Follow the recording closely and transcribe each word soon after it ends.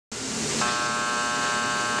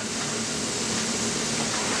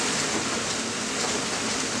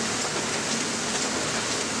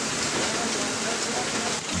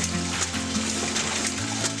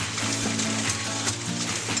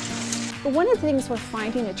one of the things we're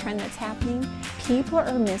finding, a trend that's happening, people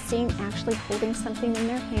are missing actually holding something in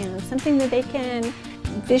their hands, something that they can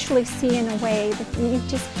visually see in a way that you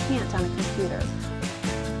just can't on a computer.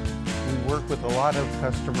 We work with a lot of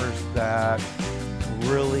customers that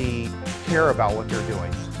really care about what they're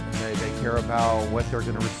doing. They care about what they're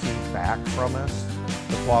going to receive back from us,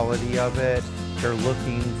 the quality of it. They're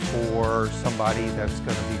looking for somebody that's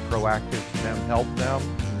going to be proactive to them, help them,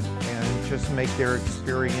 and just make their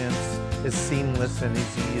experience as seamless and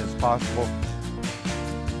easy as possible.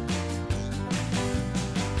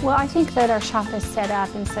 Well, I think that our shop is set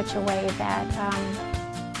up in such a way that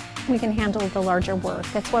we can handle the larger work.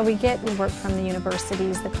 That's why we work from the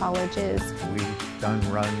universities, the colleges. We've done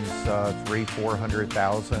runs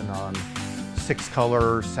 300,000-400,000 on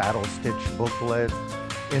 6-color saddle stitch booklet,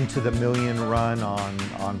 into the million run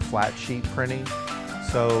on flat sheet printing.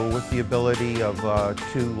 So with the ability of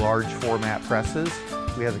 2 large format presses,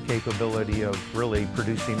 we have the capability of really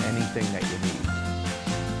producing anything that you need.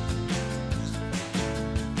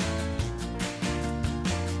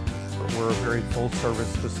 We're a very full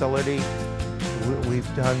service facility.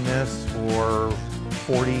 We've done this for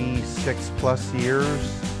 46 plus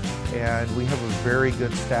years, and we have a very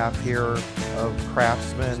good staff here of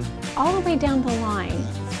craftsmen. All the way down the line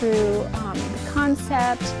through the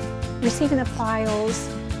concept, receiving the files,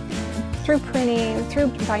 through printing, through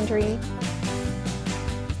bindery.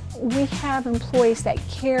 We have employees that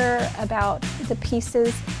care about the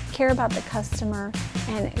pieces, care about the customer,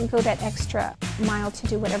 and go that extra mile to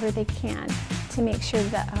do whatever they can to make sure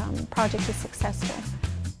the project is successful.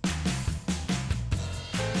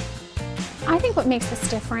 I think what makes us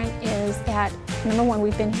different is that, number one,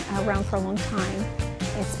 we've been around for a long time.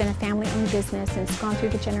 It's been a family-owned business and it's gone through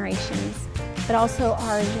the generations, but also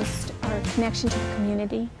our connection to the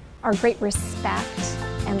community, our great respect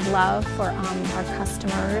and love for our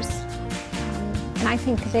customers, and I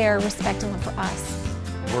think their respect and love for us.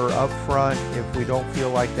 We're upfront. If we don't feel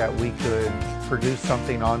like that we could produce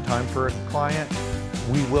something on time for a client,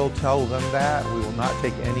 we will tell them that. We will not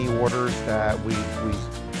take any orders that we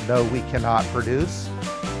know we cannot produce.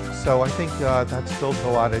 So I think that's built a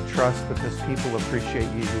lot of trust because people appreciate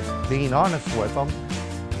you being honest with them.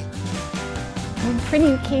 When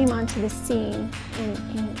printing came onto the scene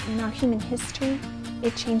in our human history,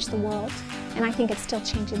 it changed the world, and I think it's still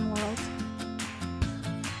changing the world.